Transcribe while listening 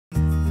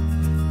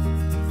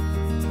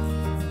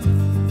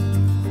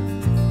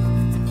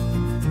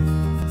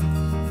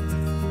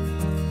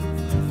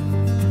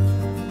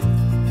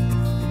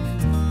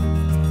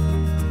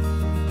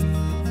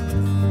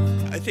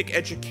think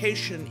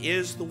education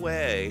is the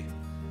way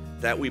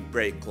that we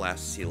break glass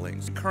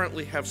ceilings. We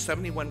currently have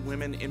 71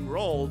 women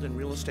enrolled in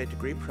real estate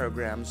degree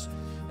programs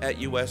at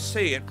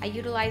USC. I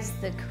utilize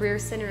the Career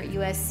Center at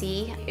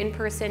USC.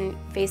 In-person,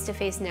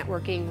 face-to-face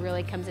networking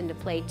really comes into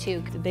play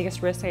too. The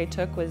biggest risk I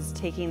took was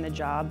taking the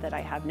job that I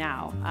have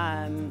now.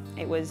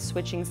 It was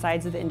switching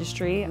sides of the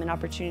industry. An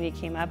opportunity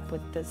came up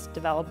with this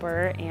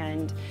developer,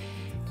 and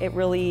it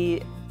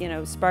really,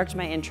 sparked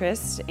my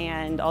interest.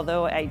 And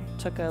although I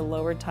took a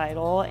lower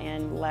title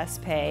and less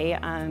pay,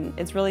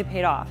 it's really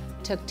paid off.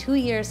 It took 2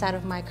 years out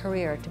of my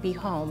career to be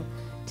home,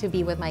 to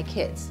be with my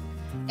kids.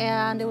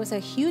 And it was a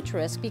huge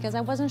risk because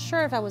I wasn't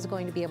sure if I was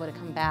going to be able to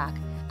come back.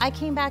 I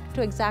came back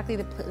to exactly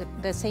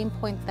the same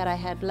point that I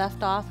had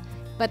left off,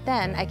 but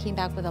then I came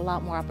back with a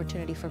lot more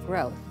opportunity for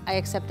growth. I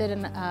accepted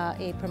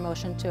a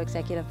promotion to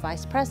Executive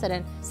Vice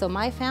President, so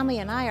my family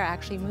and I are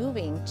actually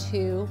moving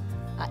to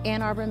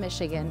Ann Arbor,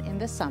 Michigan in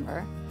the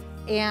summer.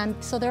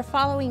 And so they're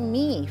following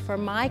me for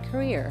my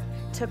career.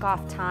 Took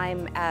off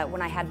time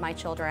when I had my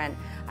children,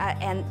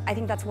 and I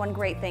think that's one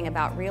great thing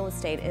about real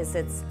estate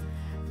is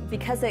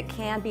because it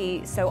can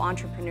be so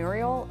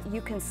entrepreneurial,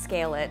 you can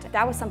scale it.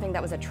 That was something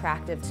that was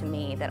attractive to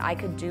me, that I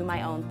could do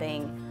my own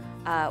thing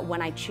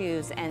when I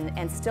choose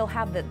and still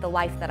have the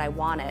life that I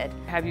wanted.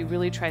 Have you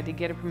really tried to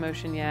get a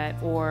promotion yet,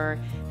 or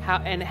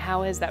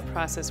how has that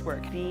process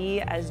worked?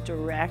 Be as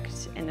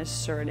direct and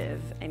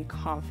assertive and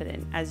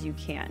confident as you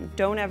can.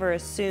 Don't ever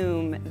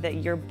assume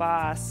that your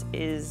boss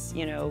is,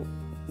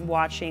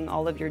 watching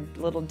all of your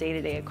little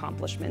day-to-day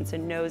accomplishments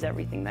and knows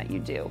everything that you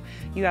do.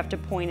 You have to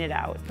point it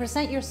out.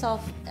 Present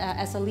yourself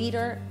as a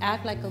leader,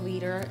 act like a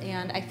leader,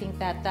 and I think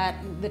that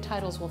the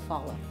titles will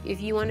follow.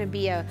 If you want to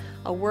be a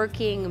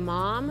working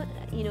mom,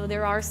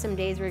 there are some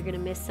days where you're going to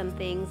miss some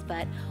things,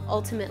 but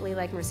ultimately,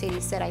 like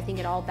Mercedes said, I think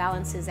it all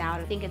balances out.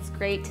 I think it's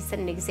great to set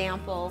an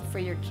example for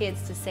your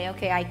kids to say,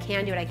 okay, I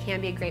can do it, I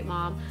can be a great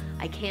mom,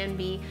 I can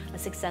be a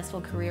successful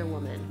career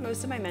woman.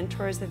 Most of my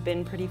mentors have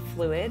been pretty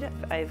fluid.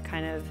 I've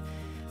kind of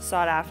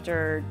sought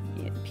after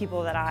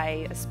people that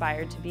I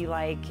aspire to be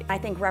like. I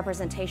think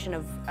representation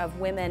of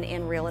women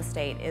in real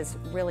estate is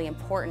really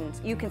important.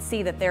 You can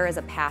see that there is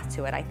a path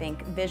to it. I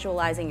think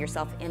visualizing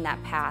yourself in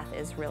that path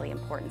is really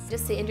important.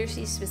 Just the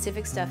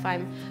industry-specific stuff,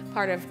 I'm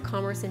part of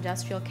Commerce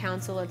Industrial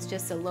Council. It's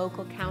just a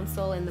local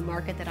council in the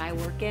market that I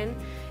work in,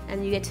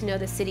 and you get to know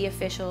the city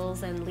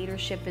officials and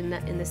leadership in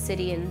the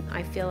city, and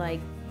I feel like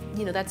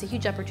that's a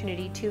huge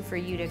opportunity too for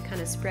you to kind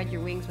of spread your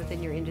wings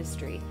within your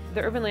industry.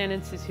 The Urban Land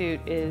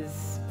Institute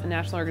is a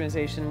national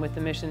organization with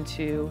the mission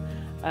to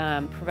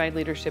provide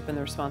leadership in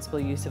the responsible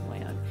use of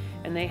land.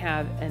 And they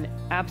have an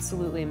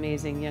absolutely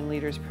amazing young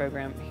leaders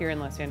program here in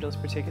Los Angeles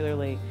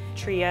particularly.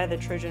 TRIA, the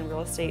Trojan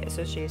Real Estate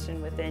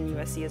Association within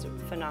USC, is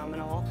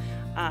phenomenal.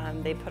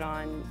 They put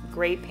on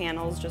great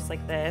panels just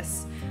like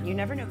this. You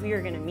never know who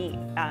you're going to meet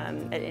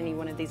at any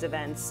one of these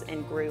events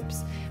and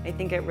groups. I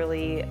think it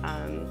really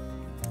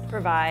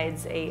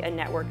provides a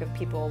network of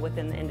people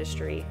within the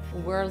industry.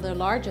 We're the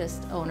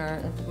largest owner,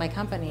 my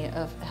company,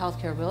 of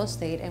healthcare real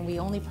estate, and we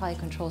only probably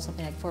control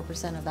something like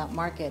 4% of that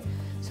market.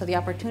 So the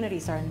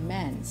opportunities are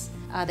immense.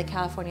 The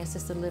California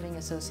Assisted Living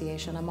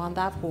Association, I'm on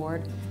that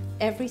board.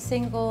 Every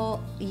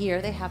single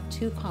year they have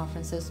 2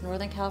 conferences,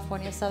 Northern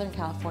California, Southern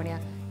California,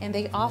 and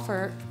they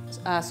offer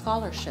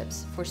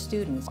scholarships for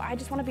students. I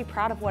just want to be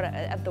proud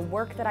of the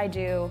work that I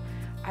do.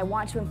 I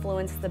want to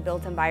influence the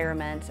built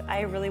environment.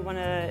 I really want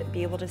to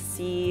be able to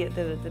see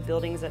the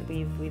buildings that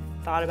we've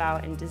thought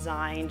about and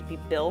designed be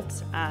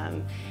built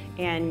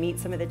and meet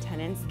some of the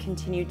tenants,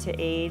 continue to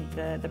aid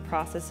the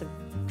process of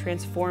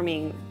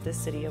transforming the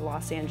city of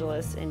Los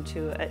Angeles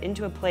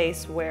into a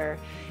place where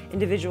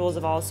individuals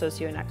of all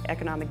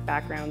socioeconomic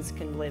backgrounds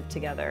can live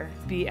together.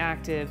 Be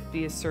active,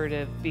 be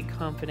assertive, be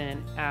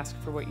confident, ask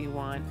for what you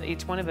want.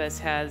 Each one of us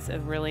has a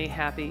really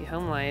happy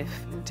home life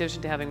in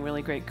addition to having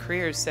really great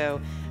careers, so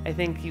I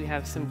think you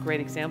have some great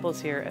examples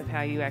here of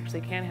how you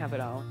actually can have it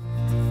all.